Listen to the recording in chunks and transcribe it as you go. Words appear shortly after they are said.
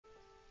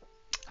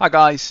Hi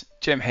guys,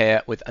 Jim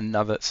here with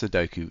another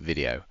Sudoku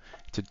video.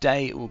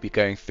 Today we'll be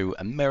going through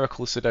a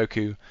miracle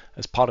Sudoku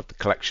as part of the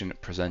collection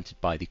presented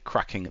by the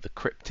Cracking the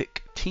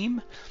Cryptic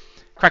team.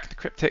 Cracking the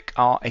Cryptic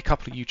are a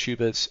couple of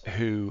YouTubers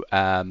who,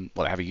 well,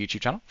 they have a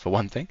YouTube channel for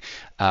one thing,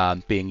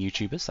 being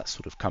YouTubers, that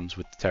sort of comes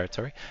with the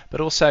territory,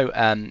 but also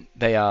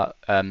they are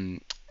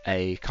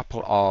a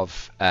couple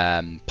of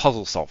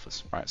puzzle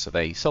solvers, right? So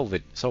they solve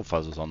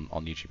puzzles on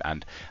YouTube,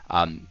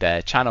 and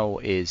their channel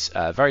is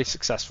very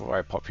successful,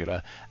 very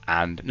popular,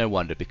 and no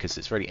wonder because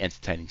it's really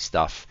entertaining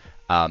stuff.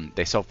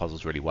 They solve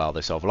puzzles really well.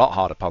 They solve a lot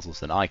harder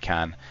puzzles than I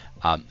can,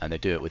 and they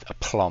do it with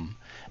aplomb.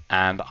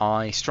 And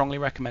I strongly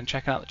recommend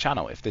checking out the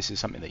channel if this is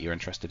something that you're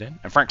interested in.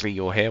 And frankly,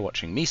 you're here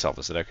watching me solve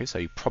the Sudoku, so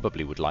you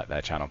probably would like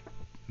their channel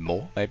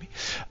more, maybe.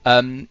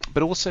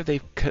 But also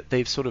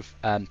they've sort of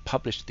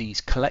published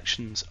these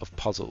collections of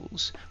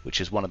puzzles,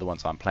 which is one of the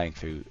ones I'm playing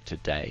through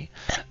today.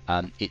 They're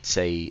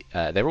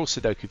all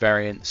Sudoku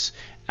variants,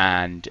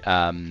 and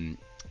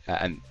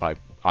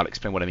I'll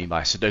explain what I mean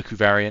by a Sudoku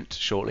variant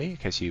shortly, in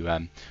case you're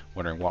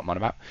wondering what I'm on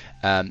about.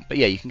 But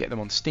yeah, you can get them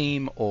on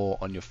Steam or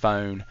on your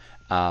phone,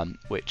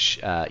 which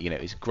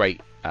is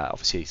great.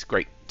 Obviously, it's a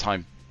great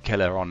time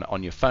killer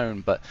on your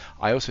phone, but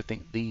I also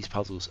think these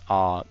puzzles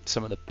are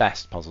some of the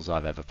best puzzles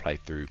I've ever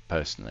played through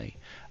personally.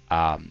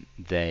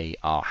 They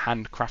are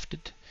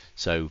handcrafted,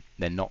 so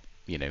they're not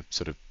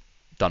sort of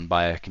done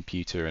by a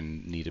computer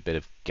and need a bit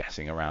of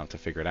guessing around to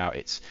figure it out.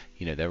 It's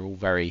they're all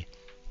very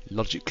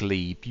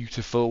logically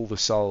beautiful, the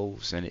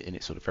solves, and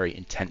it's sort of very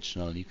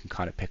intentional, and you can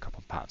kind of pick up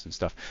on patterns and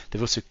stuff.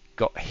 They've also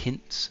got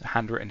hints,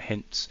 handwritten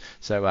hints,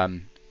 so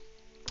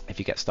if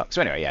you get stuck.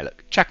 So anyway, yeah,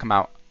 look, check them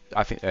out.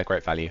 I think they're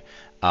great value.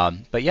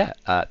 But yeah,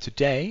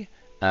 today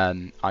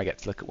I get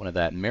to look at one of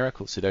their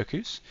miracle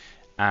Sudokus,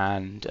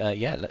 and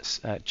yeah,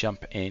 let's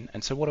jump in.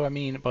 And so what do I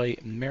mean by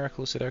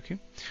miracle Sudoku?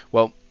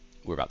 Well,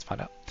 we're about to find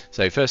out.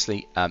 So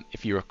firstly,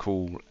 if you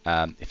recall,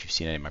 if you've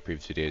seen any of my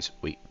previous videos,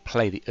 we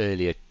play the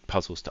earlier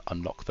puzzles to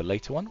unlock the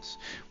later ones.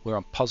 We're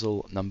on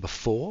puzzle number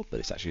 4, but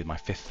it's actually my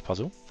 5th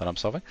puzzle that I'm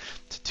solving.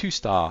 It's a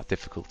 2-star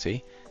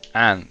difficulty,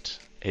 and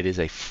it is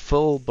a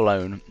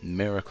full-blown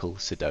miracle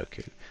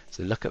Sudoku.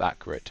 So look at that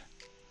grid.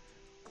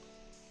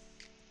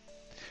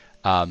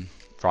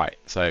 Right,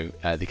 so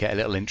they get a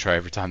little intro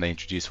every time they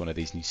introduce one of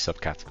these new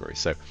subcategories.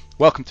 So,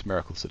 welcome to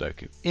Miracle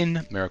Sudoku.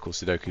 In Miracle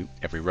Sudoku,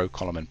 every row,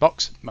 column, and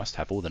box must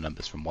have all the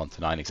numbers from 1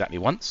 to 9 exactly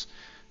once.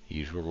 The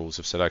usual rules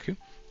of Sudoku.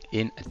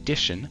 In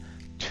addition,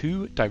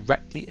 2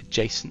 directly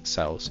adjacent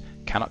cells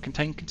cannot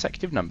contain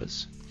consecutive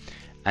numbers,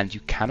 and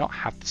you cannot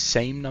have the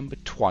same number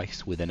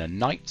twice within a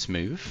knight's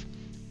move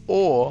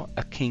or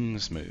a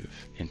king's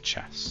move in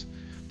chess.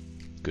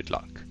 Good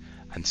luck.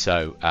 And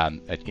so,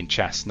 in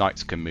chess,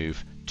 knights can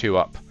move 2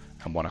 up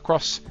and 1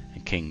 across,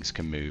 and kings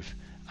can move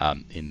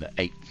in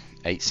the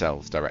 8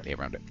 cells directly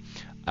around it.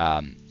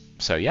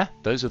 So yeah,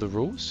 those are the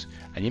rules,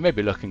 and you may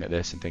be looking at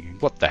this and thinking,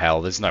 what the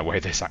hell, there's no way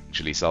this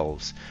actually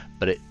solves,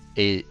 but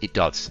it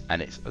does,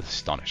 and it's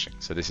astonishing.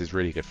 So this is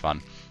really good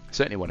fun,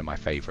 certainly one of my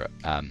favorite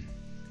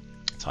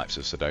types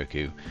of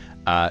Sudoku.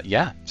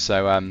 Yeah,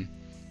 so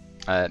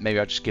maybe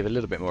I'll just give a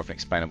little bit more of an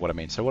explain of what I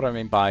mean. So what I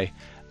mean by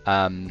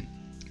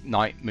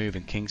knight move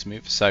and king's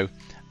move. So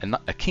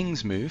a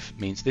king's move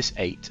means this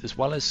 8, as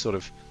well as sort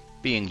of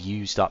being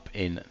used up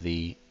in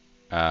the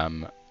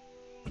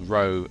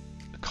row,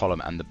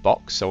 column, and the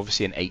box. So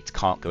obviously an 8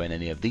 can't go in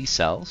any of these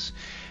cells.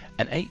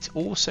 An 8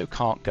 also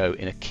can't go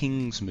in a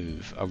king's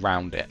move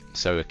around it.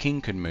 So a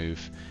king can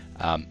move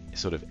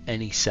sort of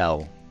any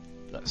cell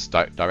that's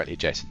directly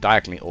adjacent,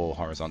 diagonally or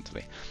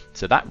horizontally.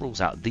 So that rules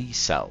out these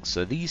cells.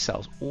 So these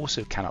cells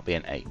also cannot be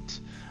an 8.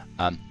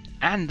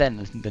 And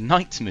then the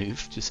knight's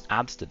move just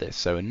adds to this.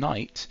 So a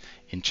knight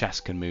in chess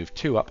can move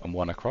 2 up and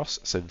 1 across.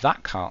 So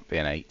that can't be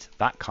an 8.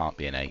 That can't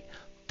be an 8.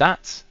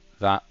 That.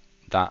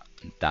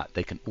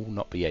 They can all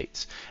not be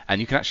 8s.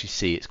 And you can actually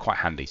see it's quite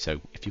handy.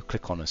 So if you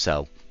click on a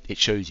cell, it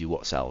shows you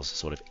what cells are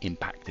sort of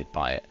impacted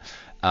by it.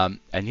 And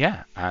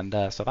yeah, and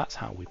so that's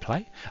how we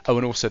play. Oh,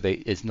 and also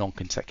it's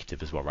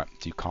non-consecutive as well, right?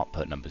 So you can't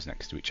put numbers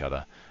next to each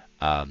other.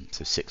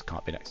 So 6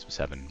 can't be next to a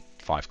 7.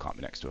 5 can't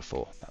be next to a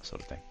 4, that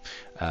sort of thing.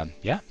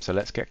 Yeah, so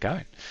let's get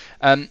going.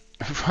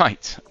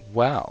 Right,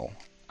 well,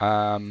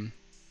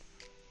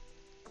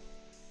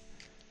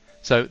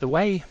 so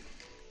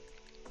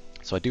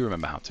I do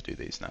remember how to do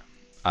these now.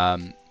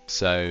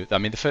 So I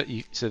mean,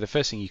 the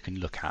first thing you can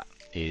look at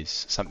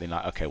is something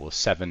like, okay, well,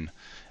 7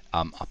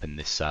 up in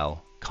this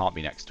cell can't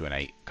be next to an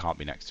 8, can't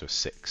be next to a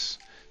 6.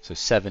 So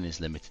 7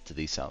 is limited to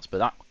these cells, but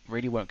that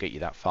really won't get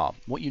you that far.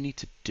 What you need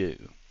to do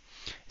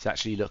is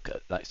actually look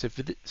at, like, so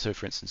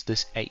for instance,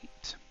 this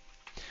 8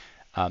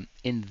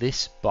 in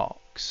this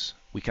box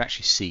we can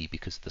actually see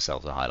because the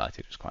cells are highlighted,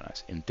 which is quite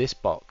nice. In this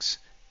box,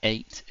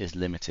 8 is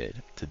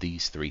limited to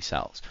these 3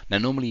 cells. Now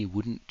normally you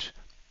wouldn't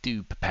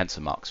do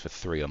pencil marks for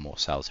 3 or more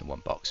cells in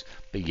one box,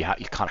 but you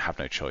kind of have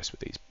no choice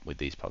with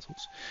these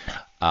puzzles.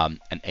 And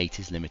 8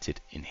 is limited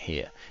in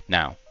here.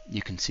 Now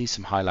you can see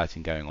some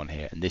highlighting going on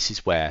here, and this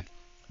is where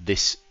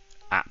this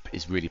app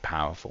is really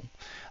powerful.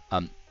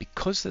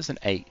 Because there's an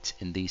 8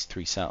 in these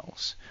 3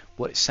 cells,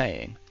 what it's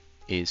saying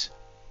is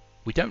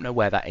we don't know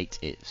where that 8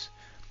 is,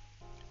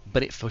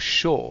 but it for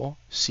sure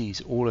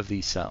sees all of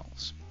these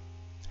cells.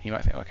 You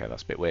might think, okay,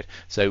 that's a bit weird.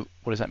 So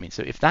what does that mean?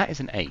 So if that is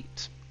an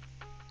 8,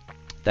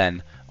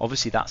 then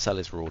obviously that cell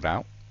is ruled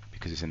out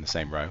because it's in the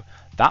same row.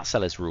 That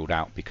cell is ruled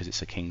out because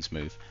it's a king's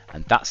move,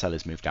 and that cell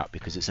is moved out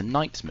because it's a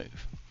knight's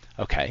move.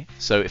 Okay,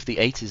 so if the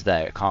 8 is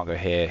there, it can't go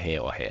here, here,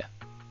 or here.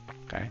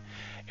 Okay,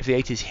 if the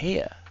 8 is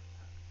here,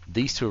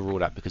 these 2 are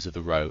ruled out because of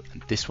the row,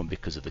 and this one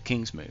because of the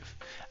king's move.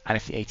 And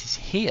if the 8 is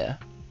here,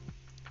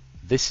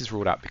 this is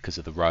ruled out because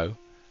of the row,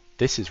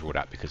 this is ruled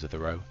out because of the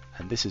row,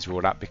 and this is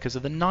ruled out because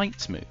of the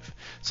knight's move.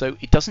 So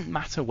it doesn't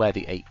matter where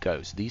the 8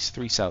 goes. These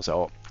 3 cells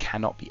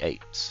cannot be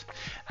 8s.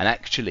 And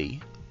actually,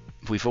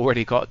 we've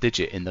already got a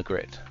digit in the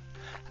grid.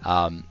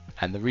 And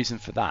the reason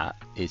for that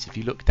is if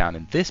you look down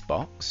in this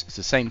box, it's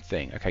the same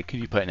thing. Okay, could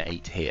you put an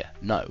 8 here?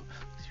 No.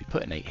 If you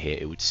put an 8 here,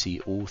 it would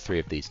see all 3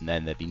 of these, and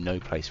then there'd be no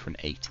place for an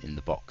 8 in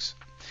the box.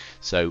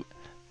 So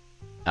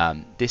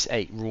this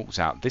 8 rules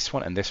out this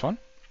one and this one.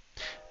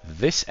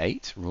 This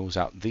 8 rules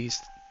out these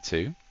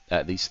 2.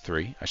 These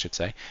 3, I should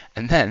say,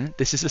 and then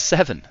this is a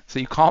 7, so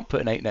you can't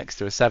put an 8 next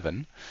to a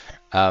 7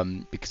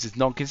 because it's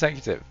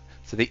non-consecutive,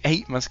 so the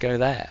 8 must go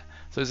there.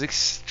 So it's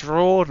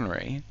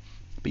extraordinary,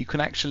 but you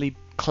can actually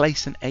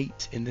place an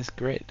 8 in this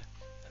grid,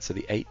 so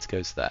the 8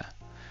 goes there,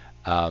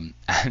 and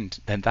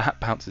then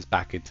that bounces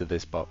back into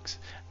this box,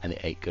 and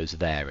the 8 goes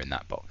there in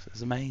that box.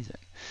 It's amazing.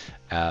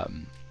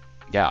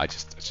 Yeah, I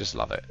just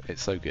love it.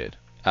 It's so good.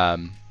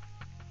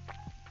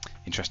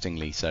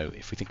 Interestingly, so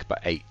if we think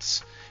about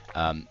 8s,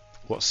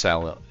 what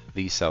cell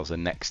these cells are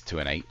next to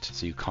an 8,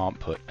 so you can't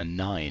put a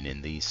 9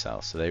 in these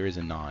cells. So there is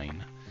a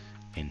 9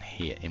 in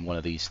here, in one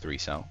of these 3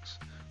 cells.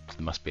 So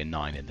there must be a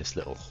 9 in this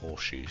little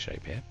horseshoe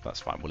shape here. That's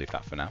fine, we'll leave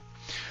that for now.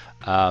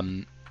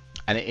 And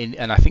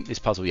I think this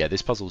puzzle, yeah,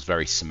 this puzzle is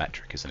very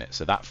symmetric, isn't it?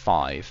 So that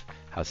 5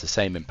 has the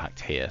same impact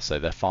here. So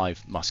the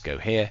 5 must go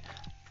here.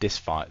 This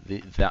 5,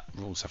 that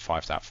rules the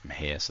 5s out from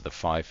here. So the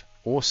 5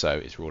 also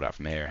is ruled out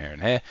from here, here,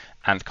 and here,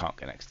 and can't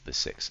go next to the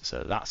 6.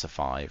 So that's a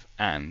 5,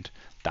 and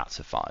that's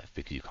a 5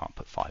 because you can't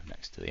put 5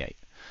 next to the 8.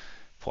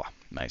 Wow,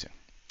 amazing.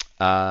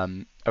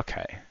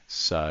 Okay,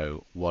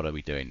 so what are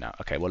we doing now?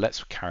 Okay, well,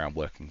 let's carry on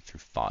working through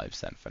 5s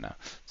then for now.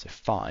 So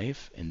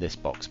 5 in this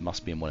box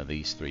must be in one of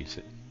these 3.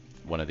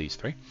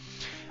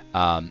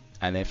 And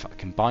if I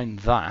combine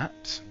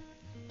that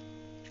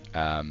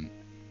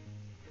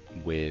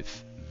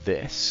with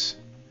this,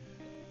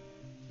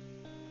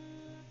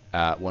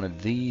 one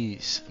of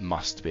these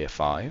must be a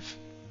 5.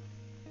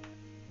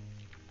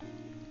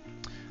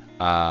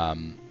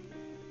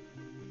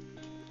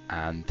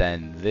 And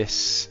then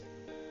this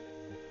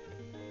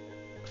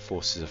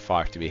forces a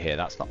 5 to be here.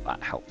 That's not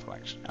that helpful,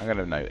 actually. I'm going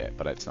to note it,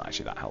 but it's not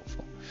actually that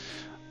helpful.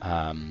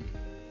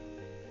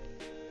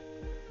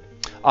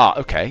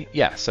 Okay,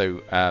 yeah,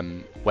 so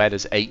where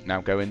does 8 now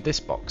go in this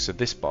box? So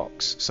this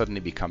box suddenly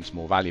becomes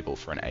more valuable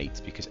for an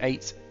 8 because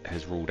 8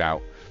 has ruled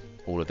out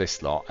all of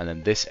this lot, and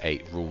then this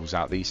 8 rules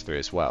out these 3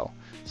 as well.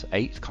 So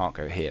 8 can't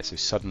go here, so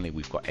suddenly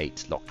we've got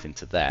 8 locked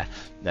into there.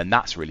 Then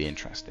that's really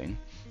interesting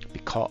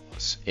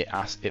because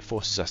it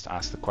forces us to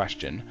ask the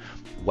question,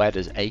 where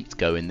does 8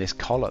 go in this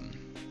column?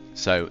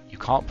 So you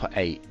can't put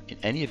 8 in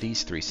any of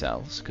these 3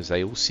 cells because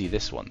they all see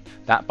this one.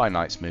 That by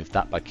knight's move,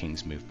 that by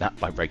king's move, that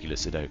by regular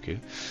Sudoku.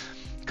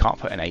 Can't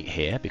put an 8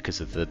 here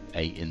because of the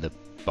 8 in the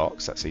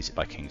box. That sees it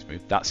by king's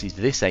move. That sees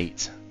this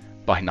 8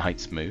 by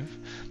knight's move.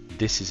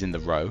 This is in the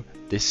row.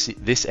 This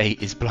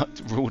 8 is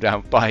ruled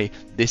out by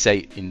this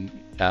 8 in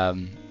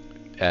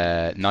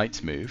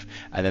knight's move,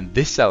 and then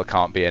this cell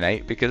can't be an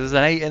 8 because there's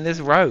an 8 in this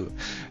row.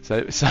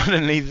 So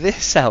suddenly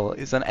this cell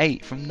is an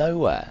 8 from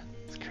nowhere.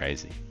 It's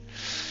crazy.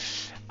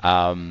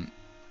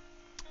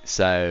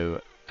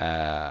 So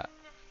that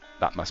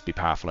must be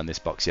powerful in this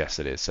box. Yes,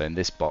 it is. So in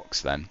this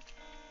box, then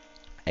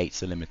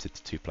 8s are limited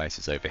to 2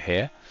 places over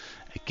here.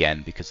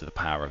 Again, because of the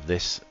power of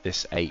this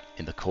 8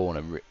 in the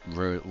corner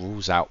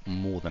rules out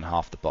more than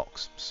half the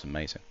box. It's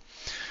amazing.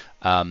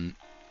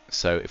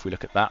 So if we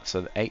look at that,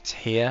 so the 8s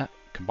here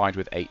combined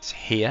with 8s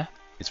here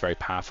is very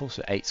powerful.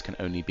 So 8s can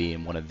only be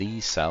in one of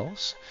these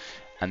cells.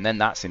 And then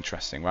that's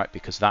interesting, right?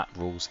 Because that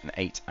rules an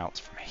 8 out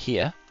from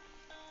here.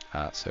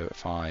 So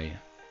if I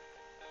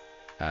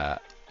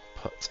get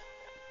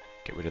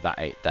rid of that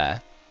 8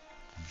 there,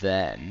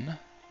 then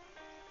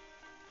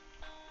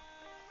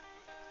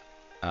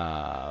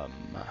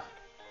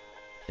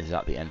is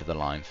that the end of the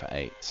line for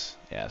 8s?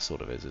 Yeah, it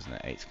sort of is, isn't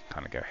it? 8s can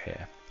kind of go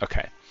here.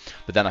 Okay,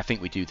 but then I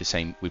think we do the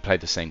same. We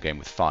played the same game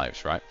with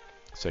 5s, right?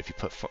 So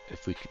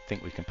if we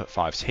think we can put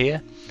 5s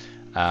here,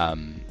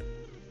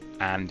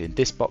 and in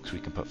this box we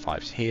can put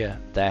 5s here.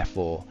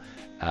 Therefore,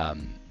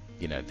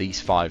 you know,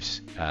 these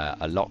 5s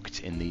are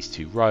locked in these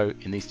two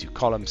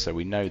columns. So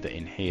we know that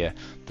in here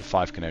the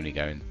 5 can only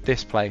go in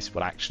this place,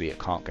 but actually it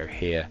can't go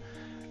here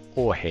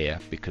or here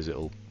because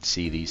it'll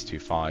see these two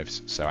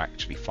 5s. So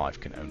actually 5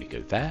 can only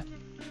go there.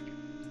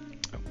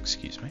 Oh,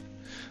 excuse me.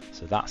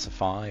 So that's a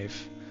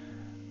 5.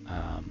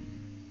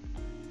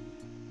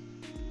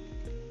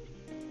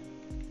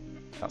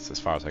 That's as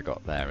far as I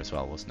got there as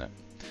well, wasn't it?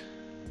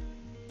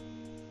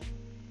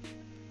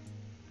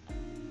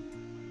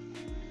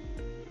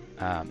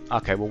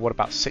 Okay, well, what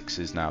about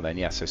 6s now then?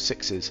 Yeah, so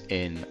 6s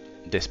in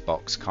this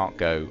box can't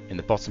go in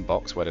the bottom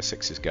box where the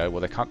 6s go. Well,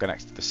 they can't go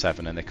next to the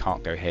 7, and they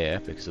can't go here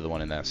because of the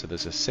one in there. So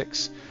there's a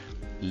 6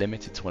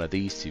 limited to one of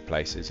these two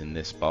places in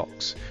this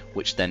box,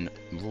 which then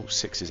rules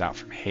 6s out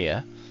from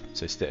here.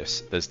 So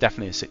there's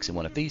definitely a 6 in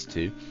one of these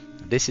two.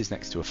 This is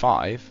next to a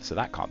 5, so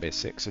that can't be a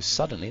 6. So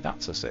suddenly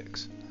that's a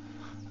 6.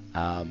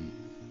 That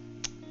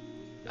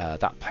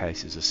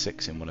places a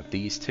 6 in one of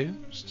these two,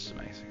 which is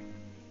amazing.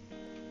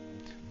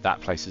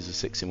 That places a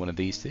 6 in one of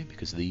these two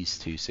because these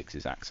two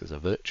 6s act as a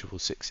virtual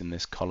 6 in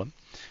this column,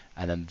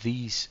 and then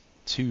these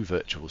two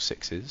virtual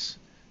 6s,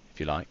 if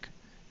you like,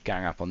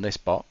 gang up on this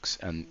box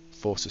and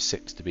force a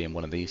 6 to be in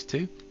one of these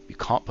two. You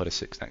can't put a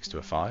 6 next to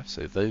a 5,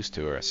 so those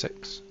two are a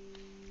 6.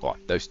 Well,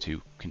 those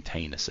two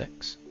contain a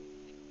 6.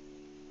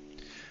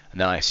 And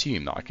then I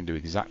assume that I can do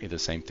exactly the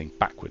same thing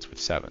backwards with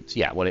 7s.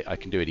 Yeah, well, I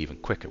can do it even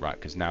quicker, right?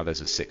 Because now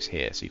there's a 6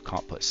 here, so you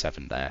can't put a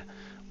 7 there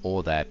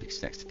or there because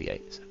it's next to the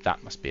 8. So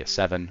that must be a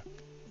 7.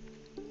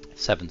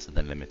 7s are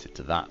then limited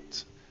to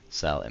that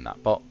cell in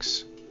that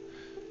box.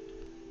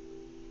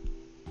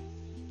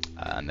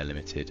 And they're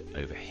limited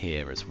over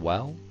here as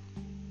well.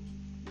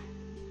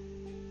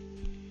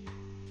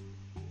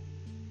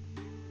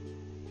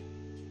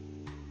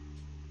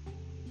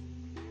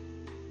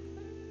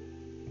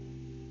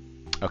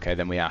 Okay,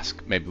 then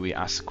maybe we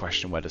ask the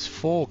question, where does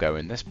 4 go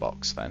in this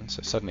box then?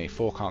 So suddenly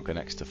 4 can't go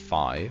next to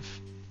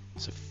 5.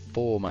 So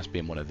 4 must be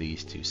in one of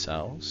these two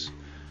cells.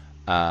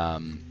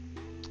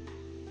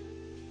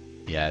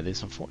 Yeah,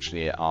 these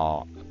unfortunately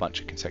are a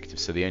bunch of consecutive,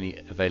 so the only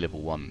available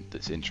one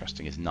that's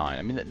interesting is 9.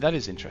 I mean, that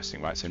is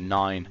interesting, right? So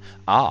 9,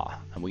 and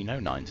we know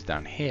 9's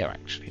down here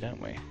actually, don't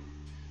we?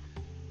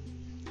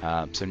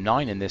 So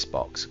 9 in this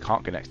box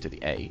can't go next to the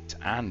 8,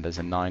 and there's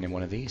a 9 in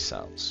one of these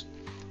cells.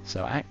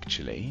 So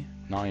actually,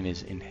 9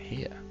 is in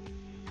here.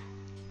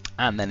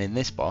 And then in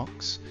this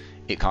box,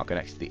 it can't go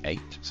next to the 8,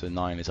 so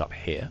 9 is up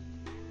here.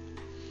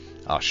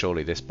 Oh,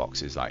 surely this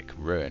box is like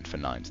ruined for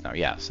 9s now.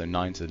 Yeah, so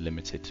 9s are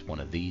limited to one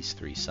of these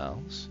 3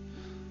 cells.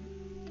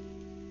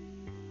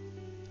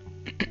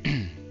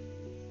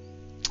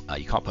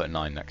 You can't put a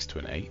 9 next to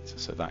an 8,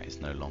 so that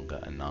is no longer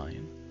a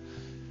 9.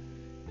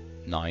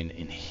 9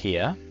 in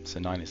here, so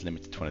 9 is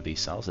limited to one of these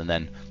cells. And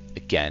then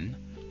again,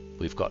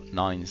 we've got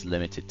 9s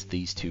limited to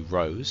these 2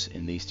 rows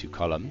in these 2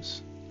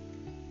 columns.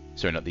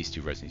 Sorry, not these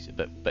 2 rows,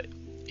 but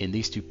in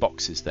these 2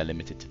 boxes, they're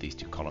limited to these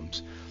 2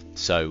 columns.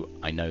 So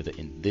I know that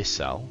in this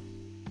cell,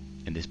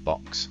 in this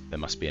box, there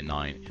must be a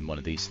 9 in one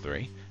of these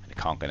 3, and it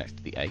can't go next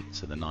to the 8,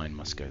 so the 9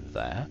 must go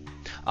there.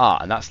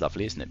 And that's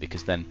lovely, isn't it?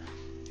 Because then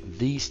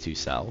these 2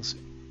 cells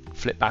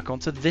flip back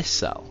onto this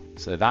cell.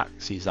 So that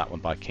sees that one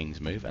by king's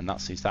move, and that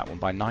sees that one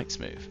by knight's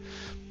move.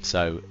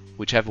 So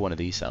whichever one of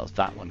these cells,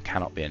 that one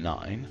cannot be a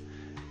 9.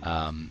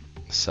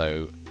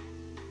 So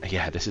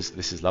yeah, this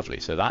is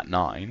lovely. So that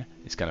 9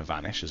 is going to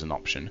vanish as an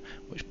option,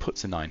 which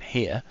puts a 9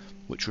 here,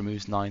 which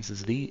removes 9s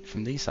as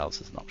from these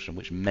cells as an option,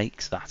 which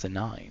makes that a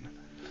 9.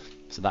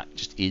 So that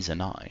just is a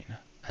 9,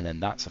 and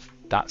then the 9s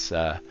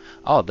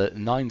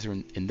are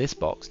in this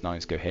box.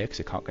 9s go here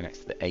because it can't go next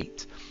to the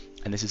 8,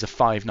 and this is a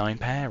 5-9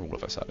 pair all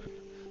of a sudden.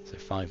 So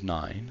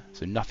 5-9,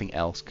 so nothing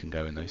else can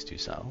go in those 2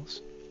 cells.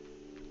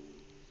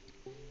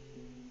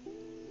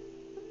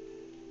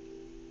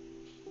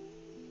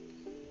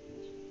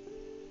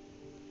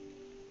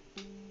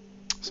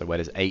 So where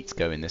does 8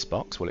 go in this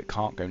box? Well, it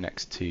can't go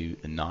next to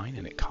the 9,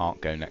 and it can't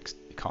go in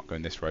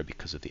this row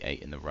because of the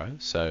 8 in the row.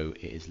 So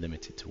it is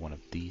limited to one of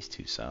these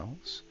 2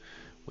 cells,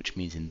 which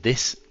means in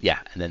this,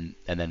 yeah, and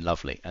then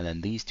lovely, and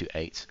then these 2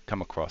 8s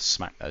come across,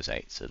 smack those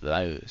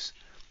 8s.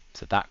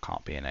 So that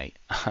can't be an 8.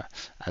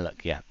 And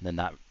look, yeah, then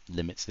that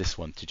limits this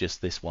one to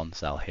just this one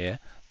cell here.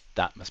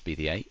 That must be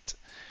the 8.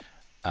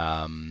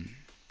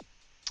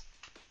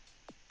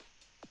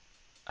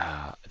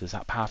 Is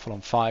that powerful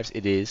on 5s?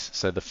 It is.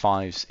 So the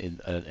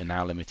 5s are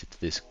now limited to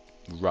this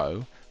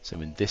row.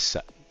 So in this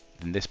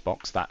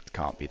box, that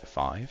can't be the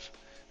 5.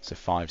 So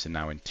 5s are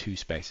now in 2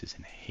 spaces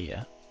in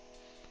here.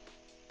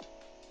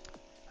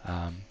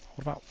 What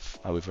about?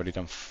 Oh, we've already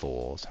done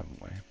 4s,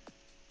 haven't we?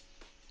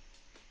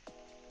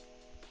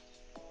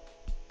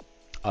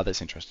 Oh,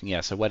 that's interesting.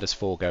 Yeah. So where does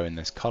 4 go in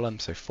this column?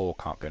 So 4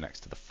 can't go next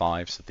to the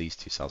 5. So these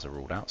 2 cells are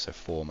ruled out. So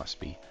 4 must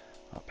be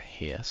up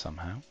here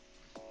somehow.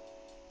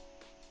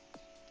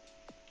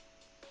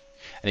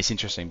 And it's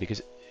interesting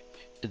because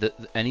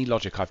any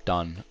logic I've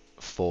done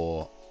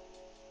for,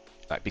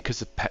 like,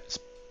 because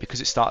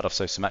it started off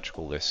so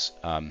symmetrical, this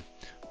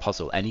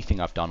puzzle, anything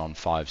I've done on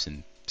 5s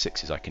and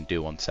 6s I can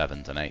do on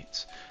 7s and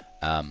 8s.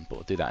 But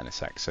we'll do that in a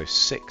sec. So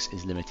 6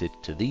 is limited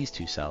to these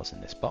 2 cells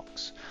in this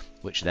box,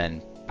 which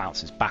then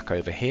bounces back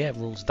over here,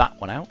 rules that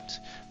one out.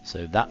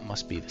 So that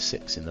must be the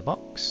 6 in the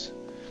box.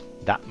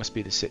 That must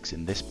be the 6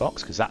 in this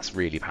box, because that's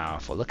really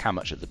powerful. Look how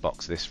much of the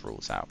box this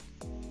rules out.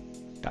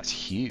 That's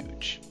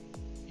huge.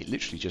 It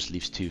literally just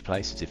leaves 2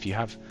 places. If you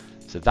have,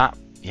 so that,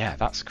 yeah,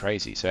 that's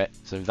crazy. So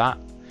that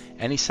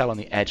any cell on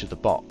the edge of the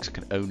box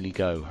can only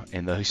go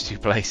in those two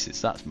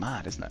places. That's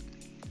mad, isn't it?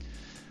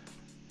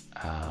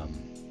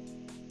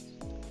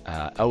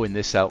 Oh, in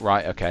this cell,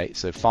 right, okay,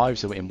 so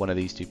 5s are in one of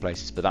these two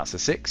places, but that's a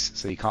 6,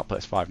 so you can't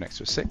put a 5 next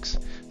to a 6,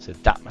 so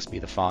that must be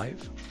the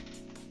 5.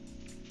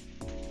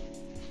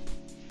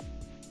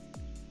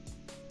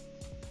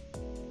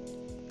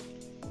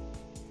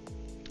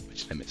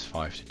 Which limits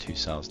 5 to 2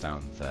 cells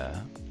down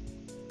there.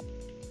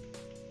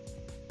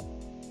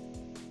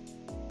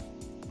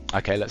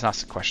 Okay, let's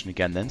ask the question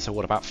again then. So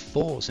what about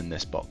 4s in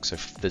this box? So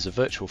if there's a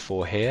virtual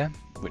 4 here,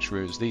 which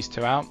rules these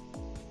two out.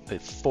 The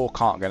 4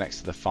 can't go next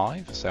to the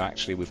 5, so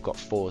actually we've got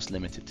 4s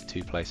limited to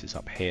 2 places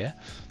up here.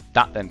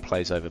 That then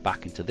plays over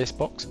back into this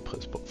box and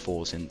puts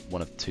 4s in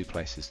one of the 2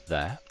 places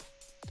there.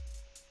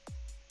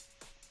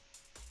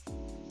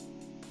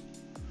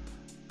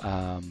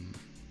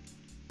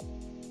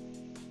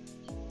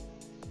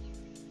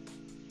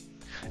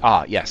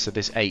 Yeah, so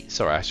this 8,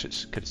 sorry, I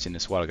could have seen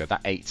this a while ago.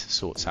 That 8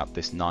 sorts out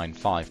this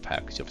 9-5 pair,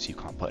 because obviously you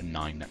can't put a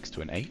 9 next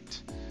to an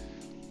 8.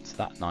 So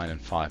that 9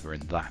 and 5 are in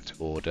that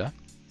order.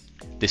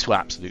 This will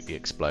absolutely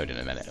explode in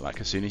a minute.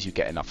 Like as soon as you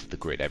get enough of the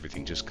grid,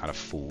 everything just kind of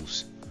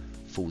falls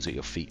at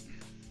your feet.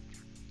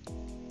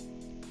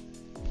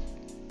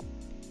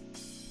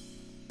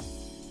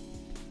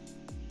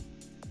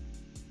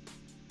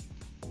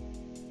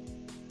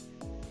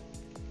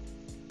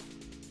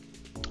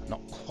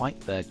 Not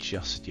quite there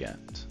just yet.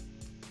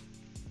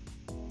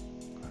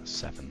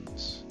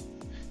 7s.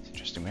 It's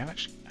interesting. We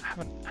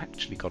haven't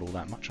actually got all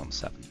that much on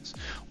 7s.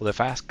 Although if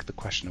I ask the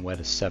question, where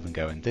does 7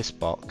 go in this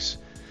box?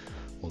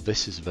 Well,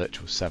 this is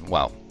virtual 7.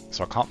 Well,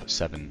 so I can't put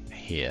 7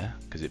 here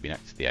because it'd be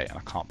next to the 8, and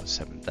I can't put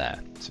 7 there.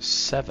 So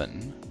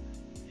 7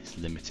 is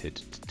limited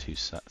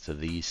to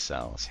these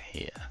cells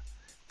here.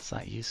 Is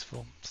that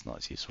useful? It's not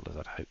as useful as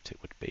I'd hoped it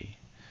would be.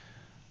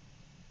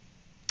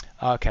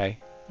 Okay.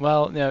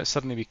 Well, it's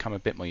suddenly become a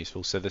bit more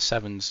useful. So the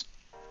 7s,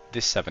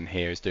 this 7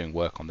 here is doing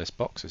work on this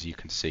box, as you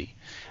can see,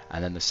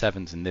 and then the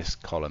 7s in this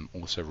column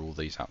also rule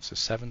these out. So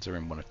 7s are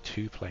in one of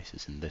 2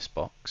 places in this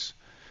box,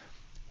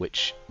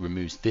 which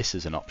removes this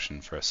as an option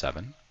for a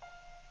 7.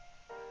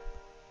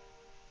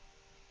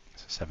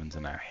 So 7s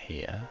are now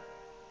here.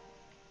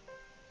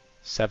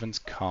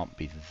 7s can't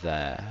be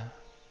there.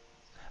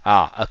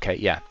 Okay,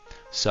 yeah.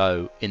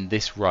 So in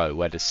this row,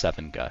 where does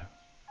 7 go?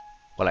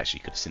 Well, actually,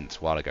 you could have seen this a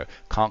while ago.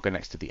 Can't go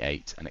next to the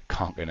 8, and it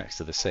can't go next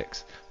to the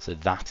 6. So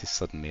that is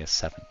suddenly a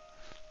 7.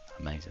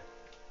 Amazing.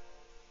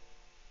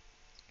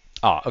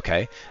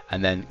 Okay,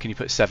 and then can you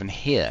put 7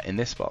 here in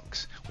this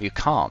box? Well, you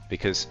can't,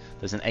 because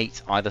there's an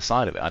 8 either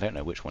side of it. I don't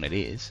know which one it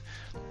is,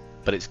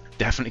 but it's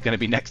definitely going to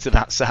be next to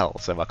that cell,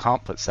 so I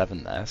can't put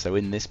 7 there. So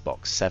in this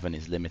box, 7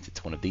 is limited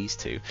to one of these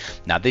 2.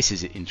 Now this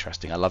is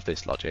interesting. I love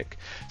this logic.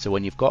 So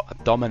when you've got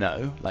a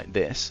domino like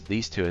this,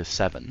 these 2 are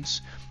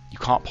 7s, you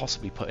can't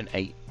possibly put an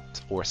 8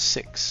 or a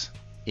 6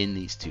 in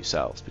these 2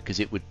 cells, because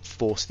it would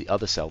force the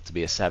other cell to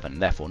be a 7,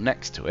 therefore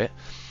next to it.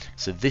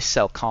 So this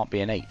cell can't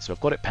be an 8. So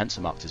I've got it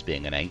pencil marked as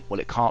being an 8. Well,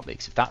 it can't be,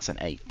 because if that's an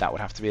 8, that would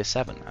have to be a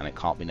 7, and it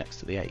can't be next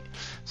to the 8.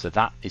 So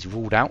that is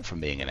ruled out from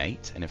being an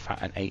 8, and in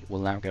fact an 8 will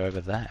now go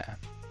over there.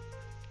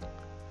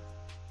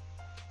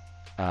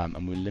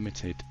 And we're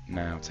limited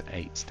now to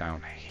 8s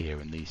down here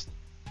in these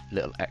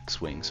little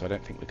X-wings, so I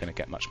don't think we're going to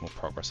get much more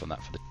progress on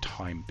that for the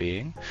time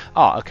being.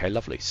 Okay,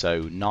 lovely.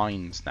 So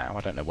 9s now,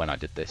 I don't know when I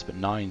did this, but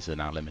 9s are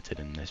now limited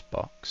in this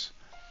box.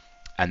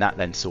 And that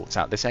then sorts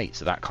out this 8,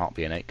 so that can't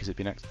be an 8 because it'd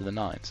be next to the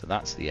 9. So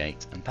that's the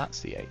 8, and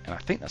that's the 8. And I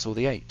think that's all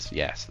the 8s.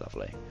 Yes,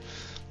 lovely.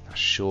 Now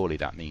surely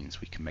that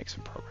means we can make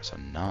some progress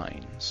on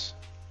 9s.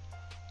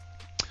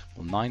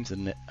 Well,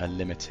 9s are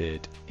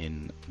limited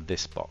in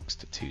this box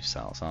to 2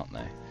 cells, aren't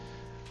they?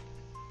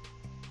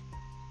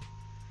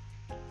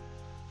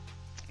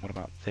 What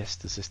about this?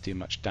 Does this do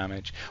much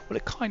damage? Well,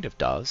 it kind of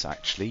does,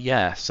 actually.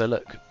 Yeah, so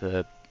look,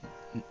 the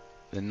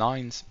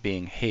 9s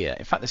being here.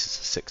 In fact, this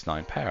is a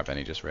 6-9 pair, I've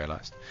only just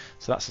realised.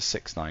 So that's a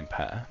 6-9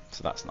 pair,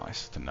 so that's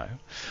nice to know.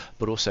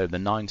 But also the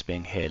 9s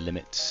being here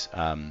limits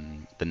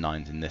the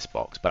 9s in this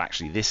box, but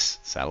actually this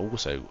cell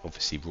also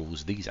obviously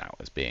rules these out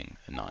as being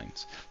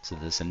 9s. So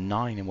there's a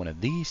 9 in one of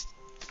these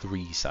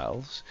 3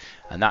 cells,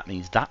 and that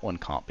means that one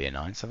can't be a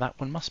 9, so that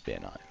one must be a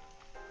 9.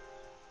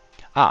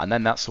 And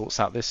then that sorts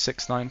out this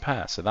 6-9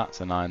 pair. So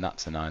that's a 9,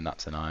 that's a 9,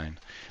 that's a 9,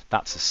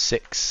 that's a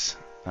 6,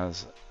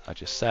 as I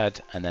just said,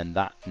 and then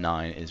that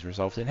 9 is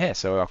resolved in here.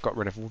 So I've got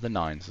rid of all the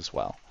 9s as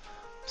well.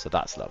 So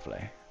that's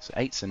lovely. So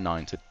 8s and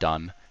 9s are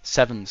done.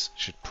 7s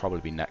should probably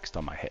be next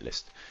on my hit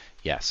list.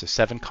 Yeah, so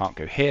 7 can't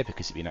go here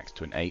because it'd be next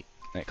to an 8,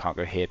 and it can't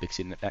go here because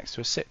it's next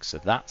to a 6. So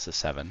that's a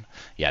 7.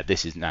 Yeah,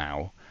 this is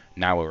now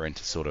we're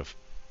into sort of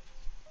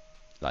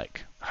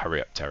like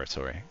hurry up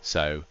territory.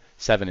 So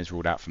 7 is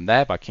ruled out from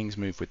there by King's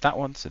move with that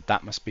one, so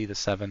that must be the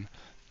 7.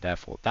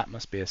 Therefore, that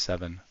must be a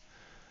 7.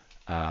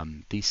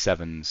 These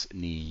 7s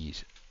need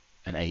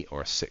an 8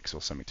 or a 6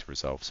 or something to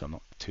resolve, so I'm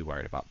not too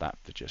worried about that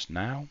for just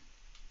now.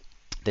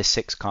 This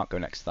 6 can't go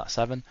next to that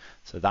 7,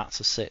 so that's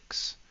a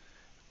 6.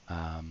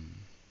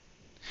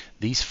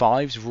 These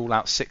 5s rule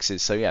out 6s,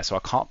 so yeah, so I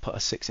can't put a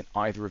 6 in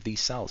either of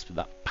these cells, but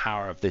that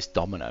power of this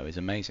domino is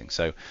amazing.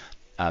 So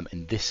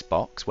in this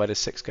box, where does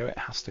 6 go? It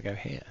has to go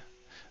here.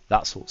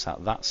 That sorts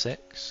out that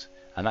 6,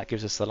 and that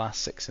gives us the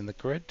last 6 in the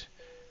grid.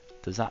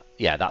 Does that?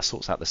 Yeah, that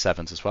sorts out the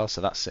 7s as well.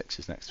 So that 6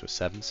 is next to a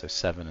 7. So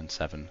 7 and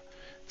 7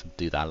 to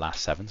do that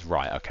last 7s.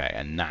 Right. Okay.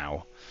 And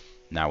now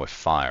we're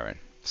firing.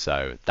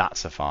 So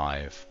that's a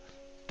 5.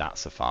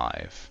 That's a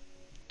 5.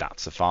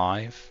 That's a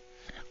 5.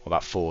 What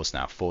about 4s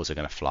now? 4s are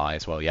going to fly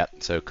as well. Yep.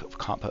 So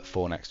can't put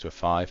 4 next to a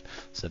 5.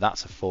 So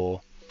that's a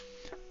 4.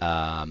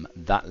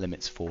 That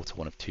limits 4 to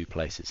one of 2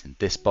 places in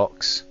this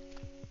box.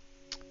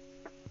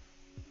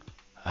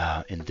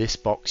 In this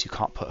box, you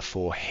can't put a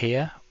 4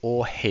 here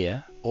or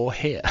here or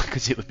here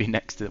because it would be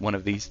next to one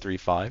of these 3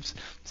 5s.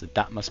 So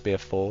that must be a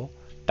 4.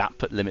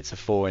 That limits a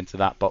 4 into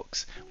that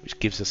box, which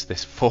gives us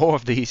this 4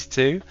 of these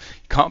 2. You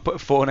can't put a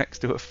 4 next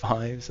to a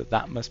 5, so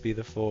that must be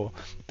the 4.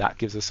 That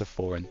gives us a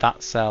 4 in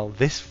that cell.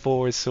 This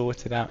 4 is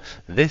sorted out.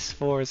 This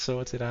 4 is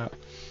sorted out.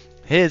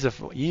 Here's a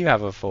 4. You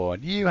have a 4,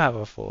 and you have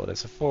a 4.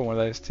 There's a 4 in one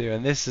of those 2,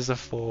 and this is a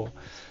 4.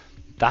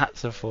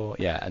 That's a 4.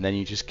 Yeah, and then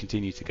you just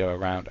continue to go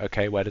around.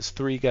 Okay, where does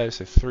 3 go?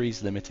 So 3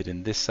 is limited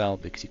in this cell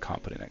because you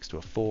can't put it next to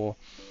a 4.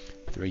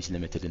 3 is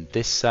limited in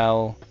this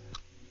cell.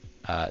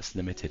 It's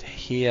limited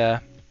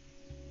here.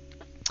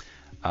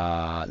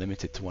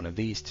 Limited to one of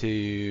these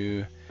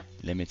 2.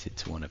 Limited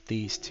to one of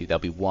these 2. There'll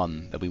be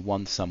one. There'll be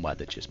one somewhere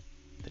that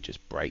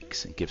just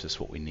breaks and gives us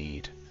what we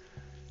need.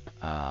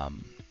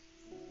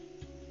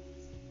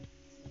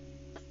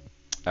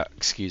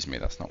 Excuse me,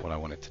 that's not what I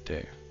wanted to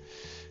do.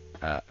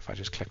 If I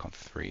just click on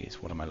 3s,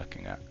 what am I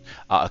looking at?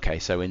 Okay,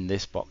 so in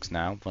this box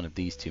now, one of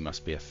these 2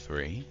 must be a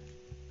 3.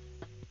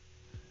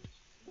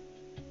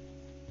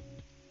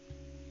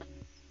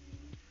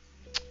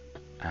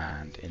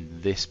 And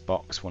in this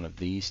box, one of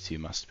these 2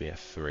 must be a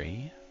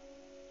 3.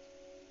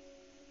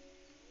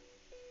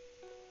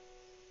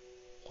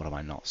 What am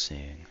I not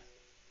seeing?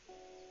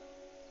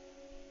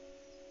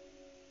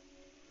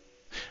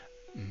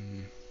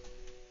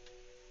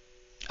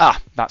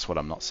 That's what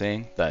I'm not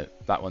seeing. That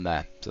one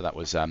there. So that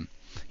was,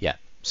 yeah.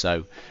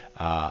 So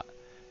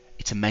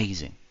it's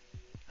amazing.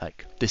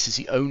 Like, this is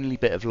the only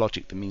bit of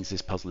logic that means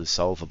this puzzle is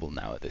solvable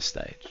now at this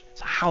stage.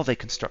 So how they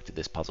constructed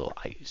this puzzle,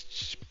 it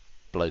just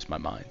blows my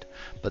mind.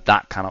 But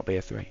that cannot be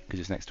a 3 because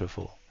it's next to a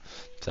 4.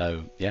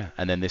 So yeah,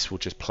 and then this will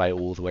just play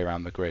all the way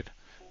around the grid.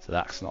 So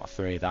that's not a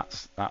 3.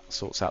 That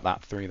sorts out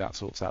that 3. That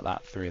sorts out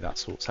that 3. That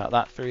sorts out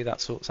that 3.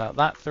 That sorts out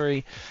that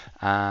 3,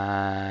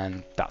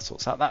 and that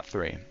sorts out that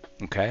 3.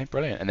 Okay,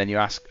 brilliant. And then you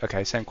ask,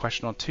 okay, same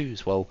question on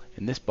 2s. Well,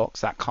 in this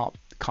box, that can't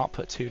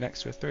put 2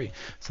 next to a 3.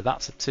 So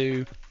that's a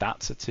 2.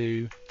 That's a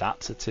 2.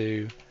 That's a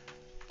 2.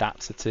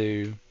 That's a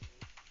 2.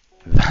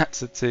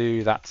 That's a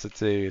 2. That's a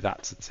 2.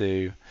 That's a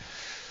 2.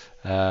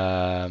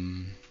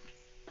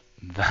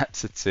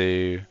 That's a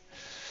 2.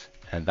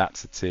 And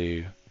that's a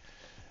 2.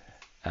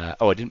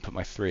 Oh, I didn't put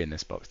my 3 in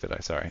this box, did I?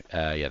 Sorry.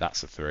 Yeah,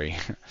 that's a 3.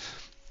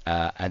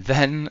 And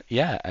then,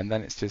 yeah, and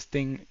then it's just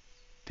ding,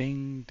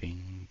 ding,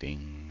 ding,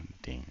 ding,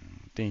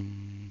 ding,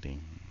 ding,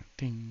 ding,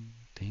 ding,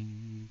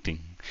 ding,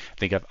 ding.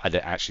 I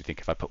actually think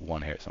if I put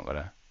 1 here, it's not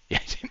gonna. Yeah,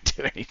 it didn't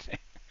do anything.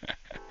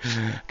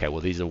 Okay,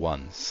 well these are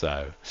 1s,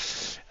 so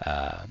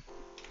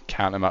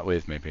count them up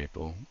with me,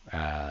 people.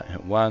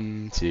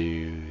 1,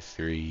 2,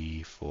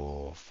 3,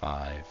 4,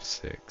 5,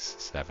 6,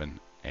 7,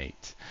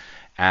 8.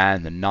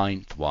 And the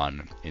 9th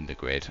one in the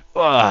grid.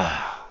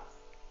 Ugh,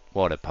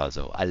 what a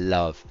puzzle. I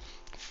love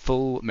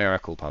full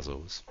miracle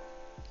puzzles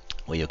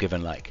where you're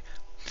given like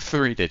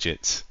 3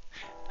 digits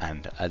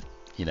and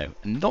you know,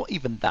 not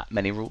even that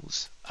many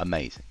rules.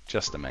 Amazing,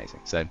 just amazing.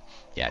 So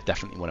yeah,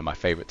 definitely one of my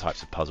favorite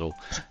types of puzzle,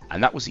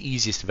 and that was the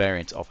easiest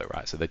variant of it,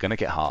 right? So they're going to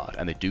get hard,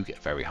 and they do get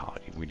very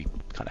hard. You really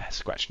kind of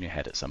scratching your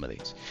head at some of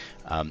these.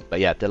 But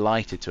yeah,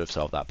 delighted to have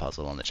solved that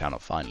puzzle on the channel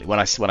finally. When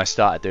I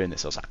started doing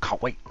this, I was like,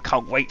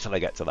 can't wait till I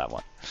get to that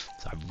one.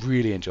 So I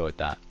really enjoyed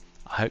that.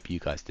 I hope you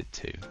guys did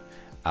too.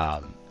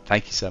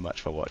 Thank you so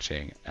much for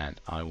watching,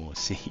 and I will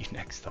see you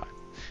next time.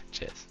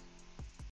 Cheers.